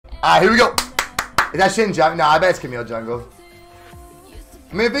Alright, here we go. Is that Shen jungle? No, I bet it's Camille jungle.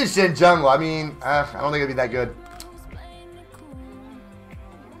 I mean, if it's Shen jungle, I mean, I don't think it'd be that good.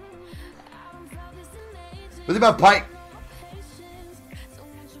 What's about Pike?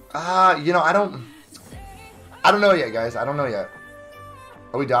 You know, I don't know yet, guys. I don't know yet.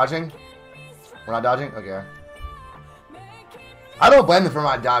 Are we dodging? We're not dodging? Okay. I don't blame them for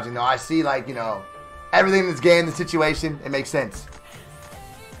not dodging, though. I see, like, you know, everything in this game, the situation, it makes sense.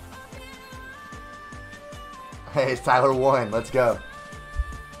 Hey, it's Tyler 1. Let's go.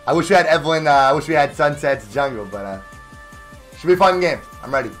 I wish we had Evelyn, I wish we had Sunset's jungle, but, should be a fun game.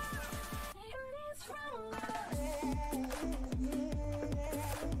 I'm ready.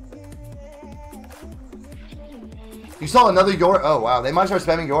 You saw another York? Oh, wow. They might start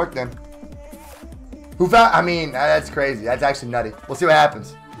spamming York then. Who found? I mean, that's crazy. That's actually nutty. We'll see what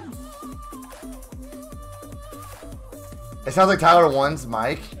happens. It sounds like Tyler 1's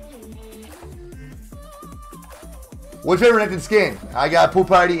mic. What's your favorite Renekton skin? I got Pool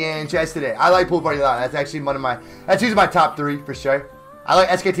Party and Chess today. I like Pool Party a lot. That's actually one of my... That's usually my top 3 for sure. I like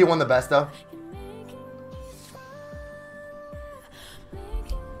SKT1 the best, though.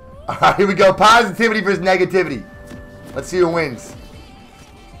 Alright, here we go. Positivity versus negativity. Let's see who wins.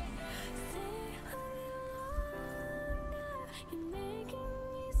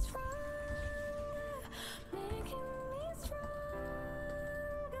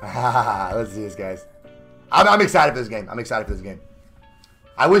 Let's see this, guys. I'm excited for this game. I'm excited for this game.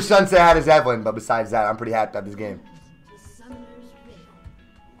 I wish Sunset had his Evelyn, but besides that, I'm pretty happy about this game. I'm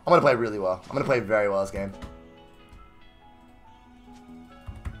going to play really well. I'm going to play very well this game.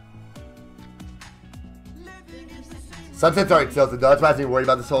 Sunset's already tilted, though. That's why I was worried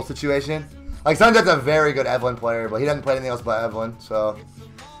about this whole situation. Like, Sunset's a very good Evelyn player, but he doesn't play anything else but Evelyn, so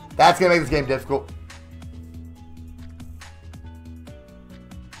that's going to make this game difficult.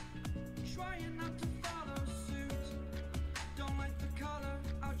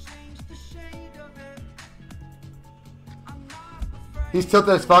 He's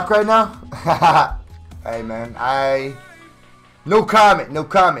tilted as fuck right now? Hey, man. No comment. No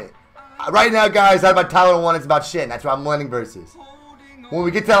comment. Right now, guys, out of my Tyler 1, it's about Shen. That's why I'm winning versus. When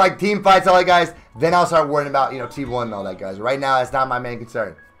we get to, like, team fights, all that, guys, then I'll start worrying about, you know, team 1 and all that, guys. Right now, that's not my main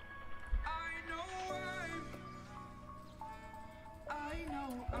concern.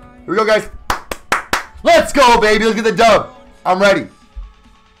 Here we go, guys. Let's go, baby. Let's get the dub. I'm ready.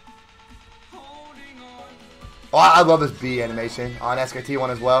 Oh, I love this B animation on SKT1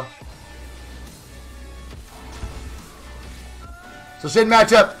 as well. So Shen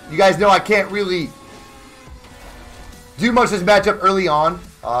matchup, you guys know I can't really do much of this matchup early on.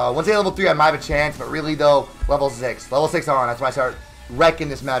 Once I hit level 3, I might have a chance, but really though, level 6. Level 6 on, that's when I start wrecking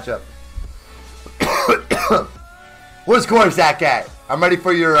this matchup. What score is Zach at? I'm ready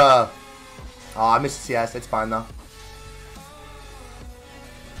for your, oh, I missed the CS, it's fine though.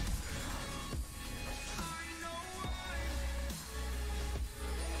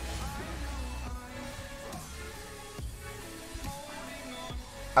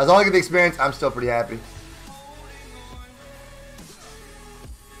 As long as I get the experience, I'm still pretty happy.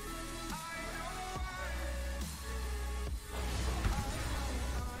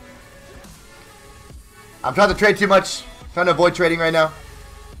 I'm trying to trade too much. I'm trying to avoid trading right now.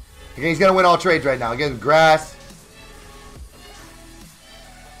 He's going to win all trades right now. Again, grass.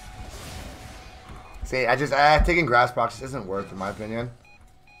 See, taking grass procs isn't worth it, in my opinion.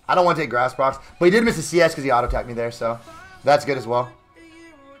 I don't want to take grass procs. But he did miss a CS because he auto-attacked me there, so that's good as well.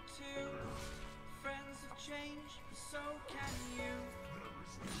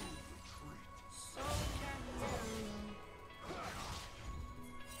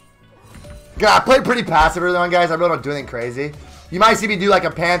 I played pretty passive early on, guys. I really don't do anything crazy. You might see me do like a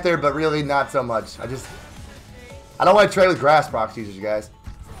Panther, but really not so much. I don't want to trade with grass procs users, guys.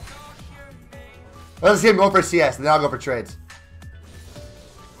 Let's see him go for CS, and then I'll go for trades.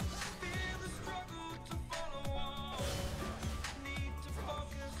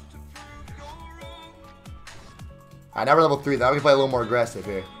 Alright, now we're level 3, though. I'm going to play a little more aggressive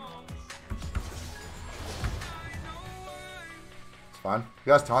here. It's fine.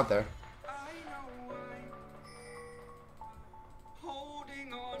 You guys taunt there.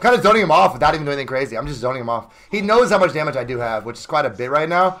 I'm kind of zoning him off without even doing anything crazy. I'm just zoning him off. He knows how much damage I do have, which is quite a bit right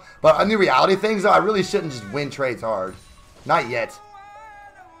now. But on the reality of things, though, I really shouldn't just win trades hard. Not yet.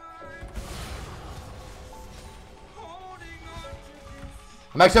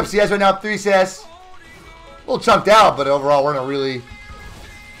 I'm maxed up CS right now, 3 CS. A little chunked out, but overall we're in a really...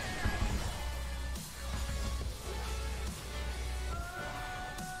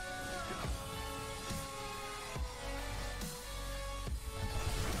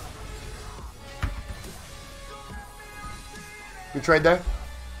 Good trade there.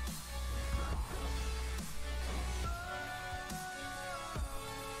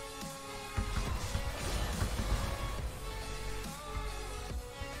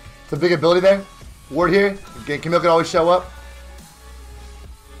 It's a big ability there. Ward here. Again, Camille can always show up.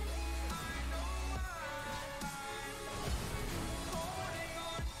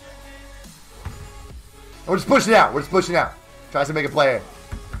 We're just pushing out. We're just pushing out. Tries to make a play here.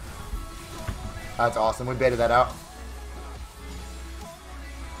 That's awesome. We baited that out.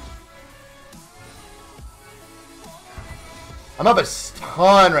 I'm up a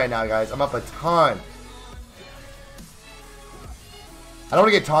ton right now, guys. I'm up a ton. I don't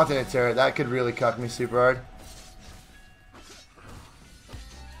want to get taunted in turret. That could really cuck me super hard.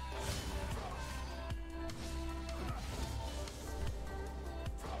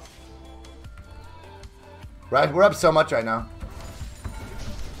 Right, we're up so much right now.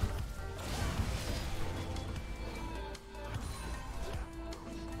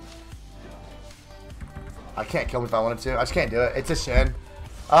 I can't kill him if I wanted to. I just can't do it. It's a Shen.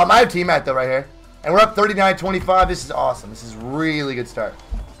 I have team mat though right here. And we're up 39-25. This is awesome. This is really good start.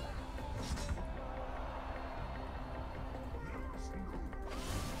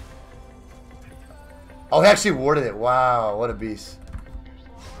 Oh, he actually warded it. Wow, what a beast.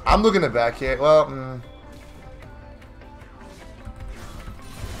 I'm looking at back here. Well,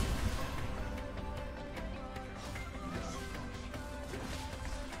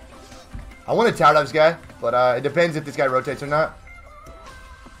 I want to tower dive this guy, but it depends if this guy rotates or not.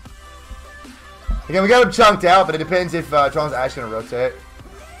 Again, we got him chunked out, but it depends if Tron's actually going to rotate.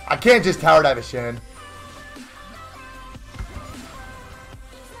 I can't just tower dive a Shen.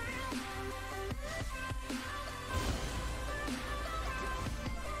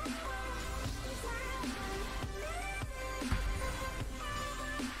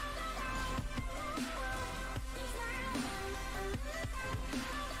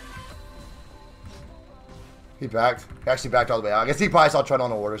 He backed. He actually backed all the way out. I guess he probably saw Tron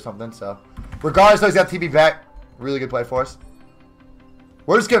on a ward or something, so. Regardless, though, he's got TP back. Really good play for us.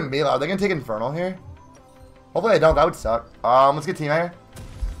 We're just getting melee. Are they going to take Infernal here? Hopefully they don't. That would suck. Let's get T-Mag here.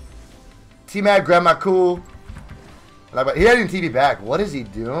 T-Mag, grab my cool. He had even TP back. What is he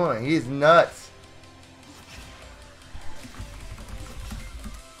doing? He's nuts.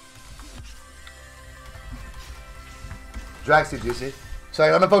 Drag's too juicy. So I'm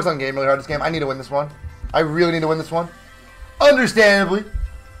going to focus on game really hard this game. I need to win this one. I really need to win this one. Understandably.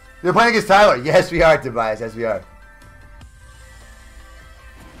 They're playing against Tyler. Yes, we are, Tobias. Yes, we are.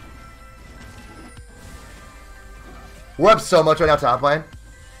 We're up so much right now top lane.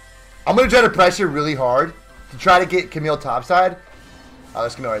 I'm going to try to pressure really hard to try to get Camille topside. Oh,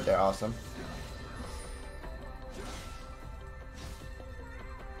 there's Camille right there. Awesome.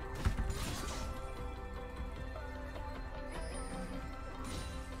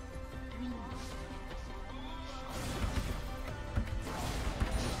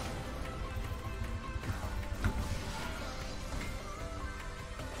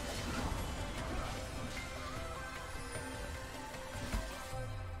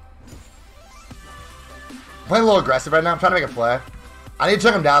 Playing a little aggressive right now. I'm trying to make a play. I need to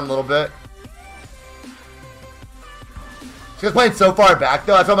chuck him down a little bit. He's playing so far back,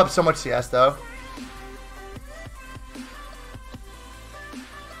 though. I feel I'm up so much CS, though.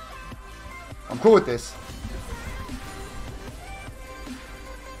 I'm cool with this.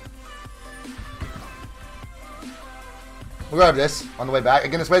 We'll grab this on the way back.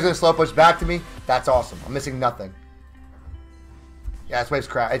 Again, this wave's going to slow push back to me. That's awesome. I'm missing nothing. Yeah, this wave's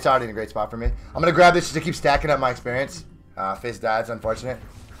crap. It's already in a great spot for me. I'm going to grab this just to keep stacking up my experience. Fizz died. It's unfortunate.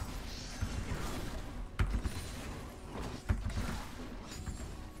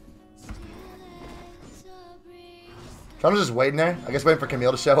 So I'm just waiting there. I guess waiting for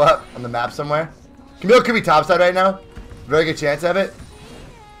Camille to show up on the map somewhere. Camille could be topside right now. Very good chance of it.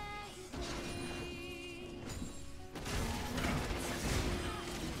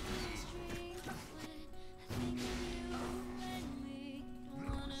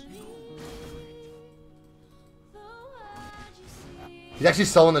 He's actually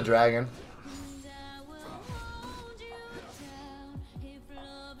soloing the dragon.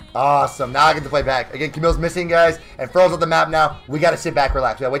 Awesome. Now I get to play back. Again, Camille's missing, guys. And Furl's on the map now. We got to sit back,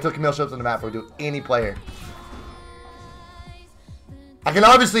 relax. We got to wait till Camille shows up on the map before we do any player. I can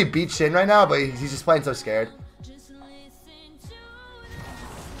obviously beat Shen right now, but he's just playing so scared.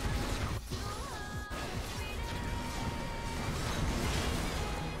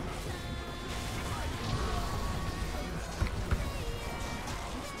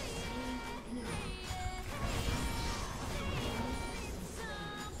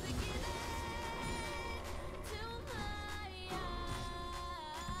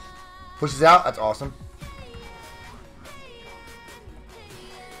 Pushes out. That's awesome.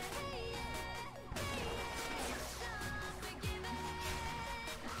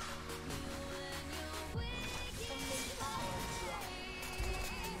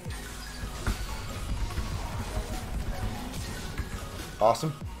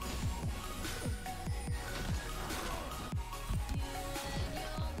 Awesome.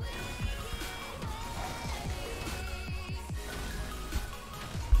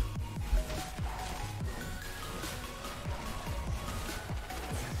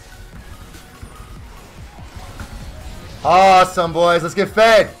 Awesome, boys. Let's get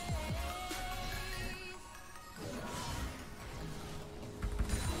fed.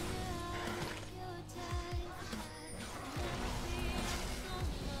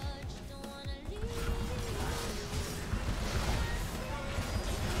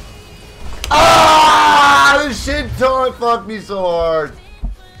 Ah, this shit taunt fucked me so hard.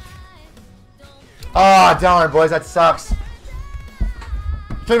 Ah, darn, boys. That sucks.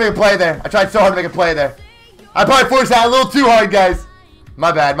 Trying to make a play there. I tried so hard to make a play there. I probably forced that a little too hard, guys.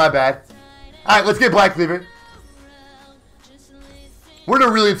 My bad, my bad. Alright, let's get Black Cleaver. We're in a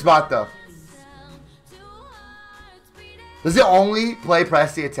really good spot, though. Does it only play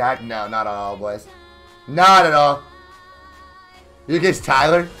press the attack? No, not at all, boys. Not at all. You against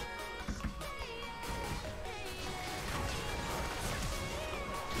Tyler?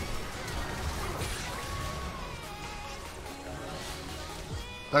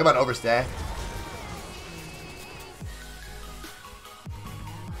 Talk about overstay.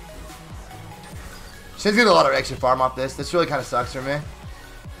 Shen's getting a lot of extra farm off this. This really kind of sucks for me.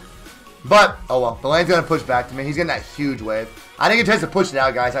 But, oh well. The lane's going to push back to me. He's getting that huge wave. I didn't get a chance to push it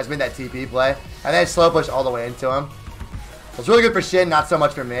out, guys. I just made that TP play. And then slow push all the way into him. So it's really good for Shen, not so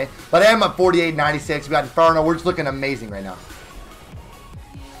much for me. But I am at 48.96. We got Inferno. We're just looking amazing right now.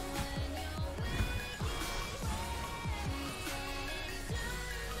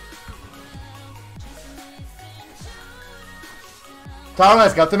 Tyler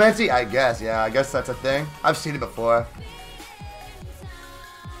has Guptomancy? I guess, yeah. I guess that's a thing. I've seen it before.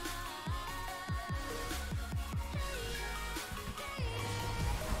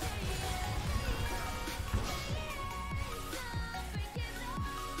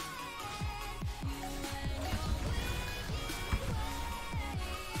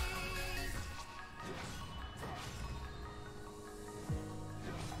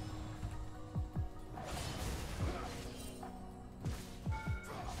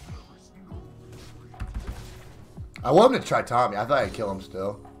 I want him to try Tommy. I thought I'd kill him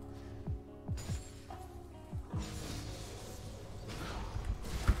still.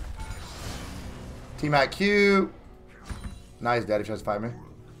 Team at Q. Now he's dead if he tries to fight me.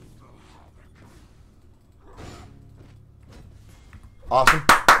 Awesome.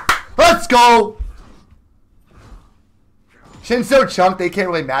 Let's go! Shen's so chunked they can't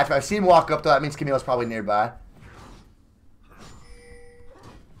really match, but I see him walk up though. That means Camille's probably nearby.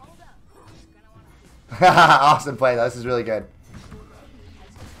 Awesome play though. This is really good.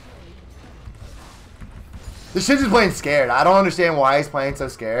 This shit's just playing scared. I don't understand why he's playing so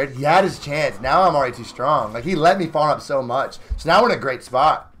scared. He had his chance. Now I'm already too strong. Like, he let me farm up so much. So now we're in a great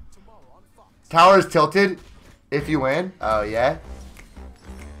spot. Tower is tilted if you win. Oh, yeah?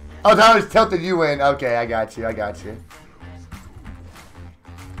 Oh, tower is tilted, you win. Okay, I got you. I got you.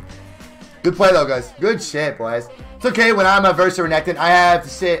 Good play, though, guys. Good shit, boys. It's okay when I'm a RTO Renekton. I have to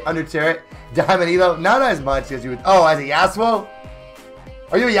sit under turret. Diamond Elo. Not as much as you would. Oh, as a Yasuo?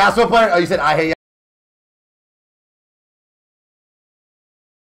 Are you a Yasuo player? Oh, you said I hate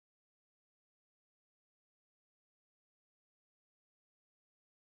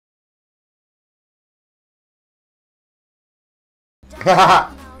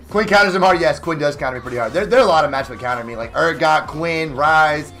Quinn counters him hard. Yes, Quinn does counter me pretty hard. There are a lot of matches that counter me, like Urgot, Quinn,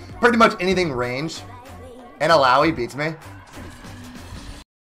 Rise, pretty much anything range. And Alawi beats me.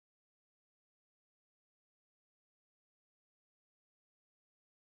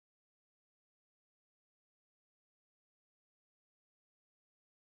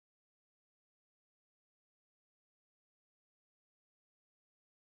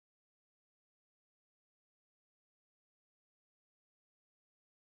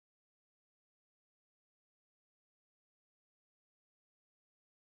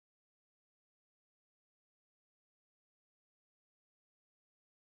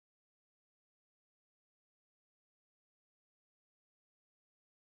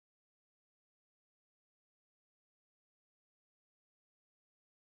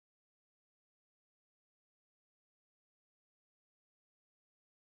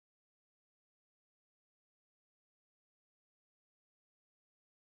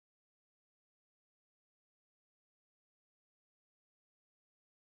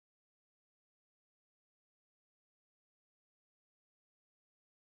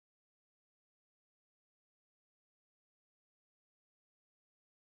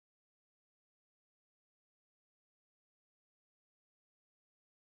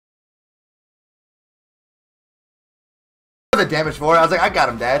 the damage for it. I was like, I got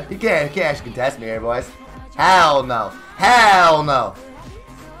him, Dad. He can't actually contest me here, boys. Hell no. Hell no.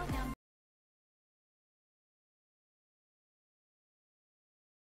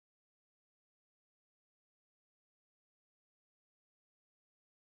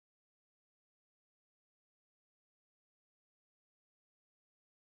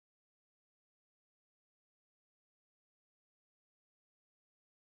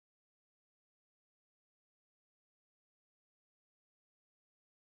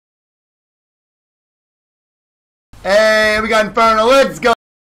 Hey, we got Inferno. Let's go.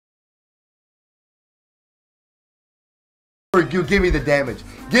 Give me the damage.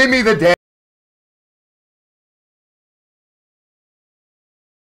 Give me the damage.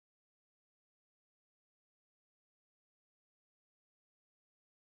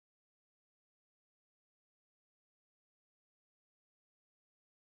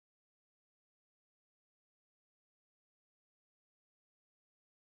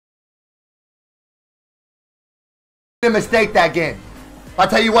 A mistake that game. I'll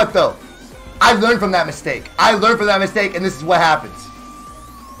tell you what though, I learned from that mistake. And this is what happens.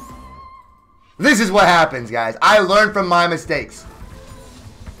 This is what happens, guys. I learned from my mistakes.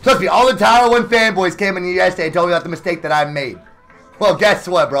 Trust me, all the Tower 1 fanboys came in here yesterday and told me about the mistake that I made. Well, guess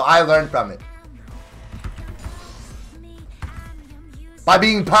what, bro? I learned from it. By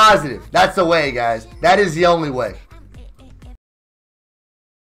being positive. That's the way, guys. That is the only way.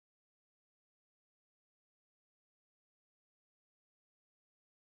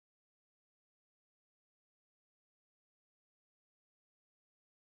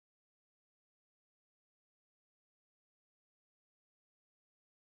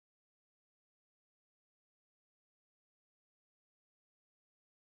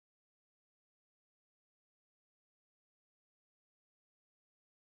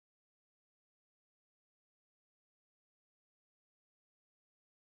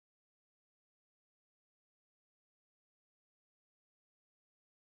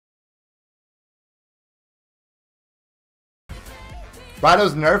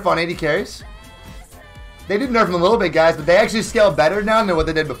 Rhino's nerf on 80 carries. They did nerf him a little bit, guys, but they actually scale better now than what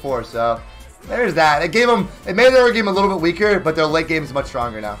they did before. So there's that. They made their game a little bit weaker, but their late game is much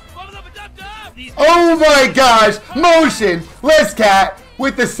stronger now. Oh my gosh, Motion, Les Cat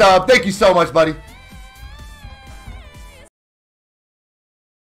with the sub. Thank you so much, buddy.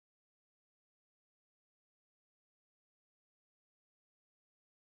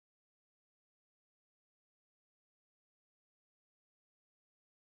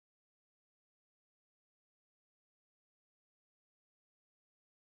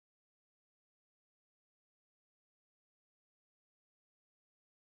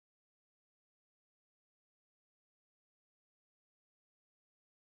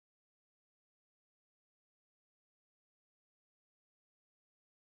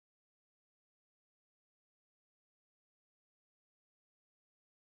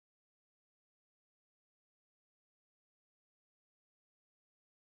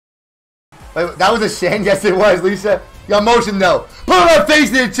 Wait, that was a Shen? Yes, it was, Lisa. Yo, Motion, no. Put my face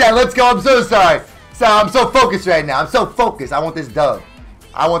in the chat. Let's go. I'm so sorry. So, I'm so focused right now. I'm so focused. I want this dub.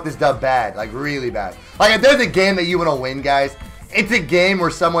 I want this dub bad. Like, really bad. Like, if there's a game that you want to win, guys, it's a game where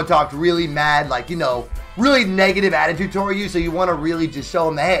someone talked really mad, like, you know, really negative attitude toward you, so you want to really just show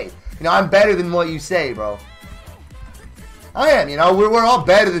them that, hey, you know, I'm better than what you say, bro. I am, you know, we're all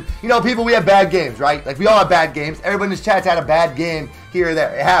better than, you know, people, we have bad games, right? Like, we all have bad games. Everyone in this chat's had a bad game here or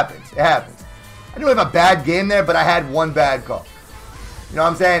there. It happens. It happens. I didn't have a bad game there, but I had one bad call. You know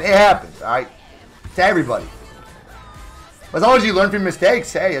what I'm saying? It happens, alright? To everybody. But as long as you learn from your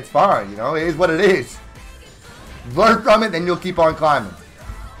mistakes, hey, it's fine, you know? It is what it is. Learn from it, then you'll keep on climbing.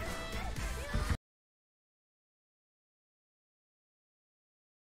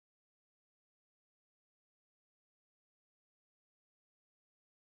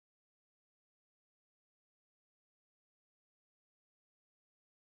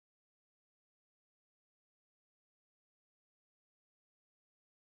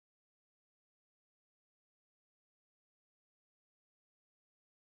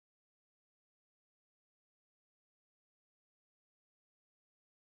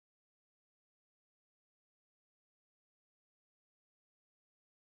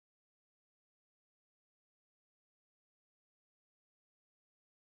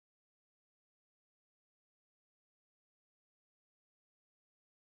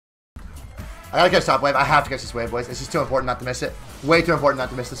 I gotta catch top wave. I have to catch this wave, boys. It's just too important not to miss it. Way too important not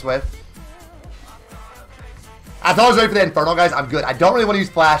to miss this wave. I thought I was ready for the Inferno, guys. I'm good. I don't really want to use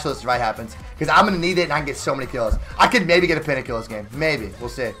Flash till this right happens, because I'm going to need it and I can get so many kills. I could maybe get a pin and kill this game. Maybe. We'll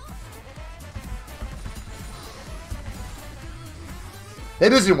see. They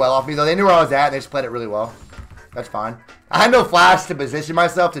positioned well off me, though. They knew where I was at, and they just played it really well. That's fine. I had no flash to position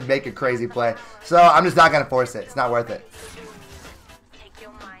myself to make a crazy play, so I'm just not going to force it. It's not worth it.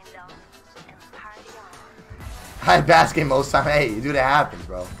 I basket most time. Hey, dude, it happens,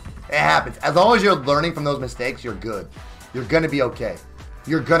 bro. It happens. As long as you're learning from those mistakes, you're good. You're going to be okay.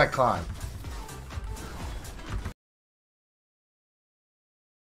 You're going to climb.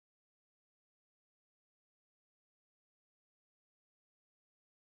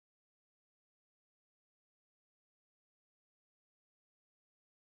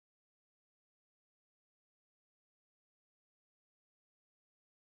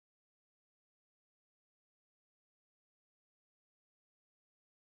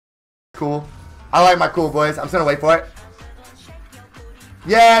 Cool. I like my cool boys. I'm just gonna wait for it.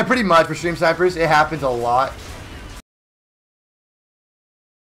 Yeah, pretty much for stream snipers. It happens a lot.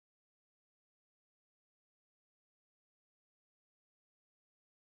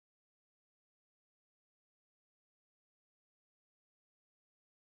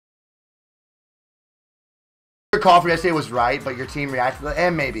 Your call for yesterday was right, but your team reacted,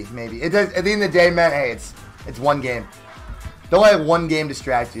 and maybe. It does. At the end of the day, man. Hey, it's one game. Don't let one game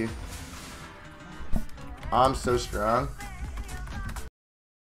distract you. I'm so strong.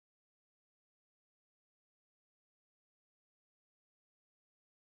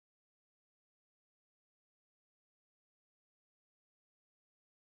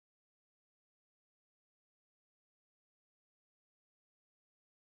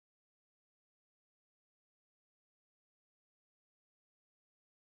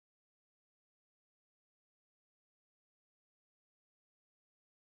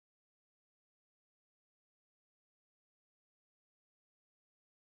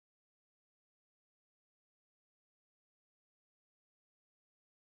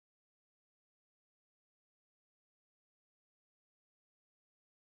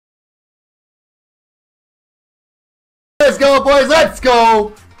 Let's go, boys. Let's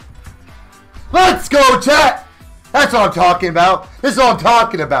go. Let's go, chat. That's what I'm talking about. This is what I'm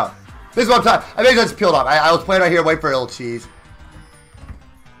talking about. This is what I'm talking. I think I just peeled off. I was playing right here, wait for a little cheese.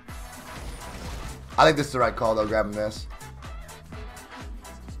 I think this is the right call, though, grabbing this.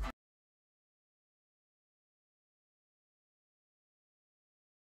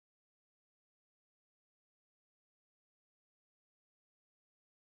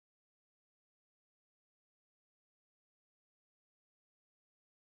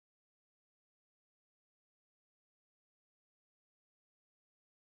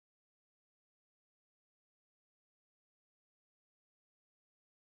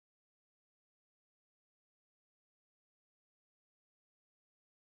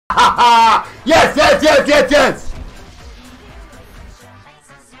 Yes.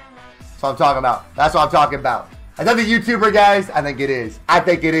 That's what I'm talking about. That's what I'm talking about. Is that the YouTuber, guys? I think it is.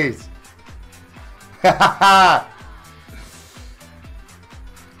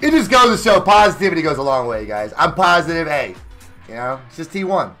 It just goes to show positivity goes a long way, guys. I'm positive. Hey, you know, it's just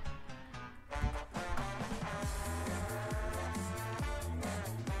T1.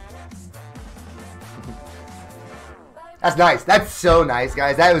 That's nice. That's so nice,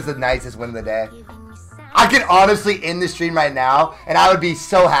 guys. That was the nicest win of the day. I could honestly end the stream right now, and I would be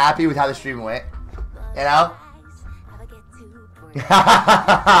so happy with how the stream went. You know?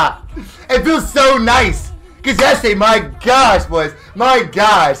 It feels so nice. Because yesterday, my gosh, boys. My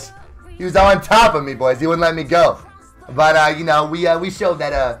gosh. He was on top of me, boys. He wouldn't let me go. But, you know, we showed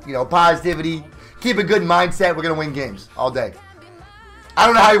that, you know, positivity. Keep a good mindset. We're going to win games all day. I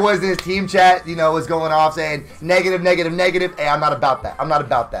don't know how he was in his team chat, you know, was going off saying negative. Hey, I'm not about that. I'm not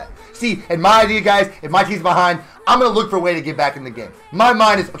about that. See, and my idea, guys, if my team's behind, I'm going to look for a way to get back in the game. My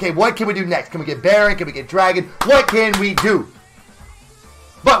mind is, okay, what can we do next? Can we get Baron? Can we get Dragon? What can we do?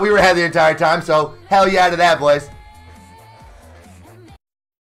 But we were ahead the entire time, so hell yeah to that, boys.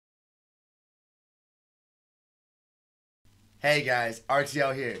 Hey, guys,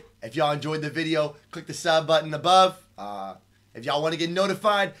 RTO here. If y'all enjoyed the video, click the sub button above. If y'all want to get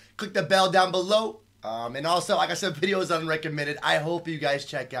notified, click the bell down below. And also, like I said, videos unrecommended. I hope you guys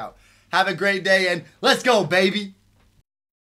check out. Have a great day, and let's go, baby.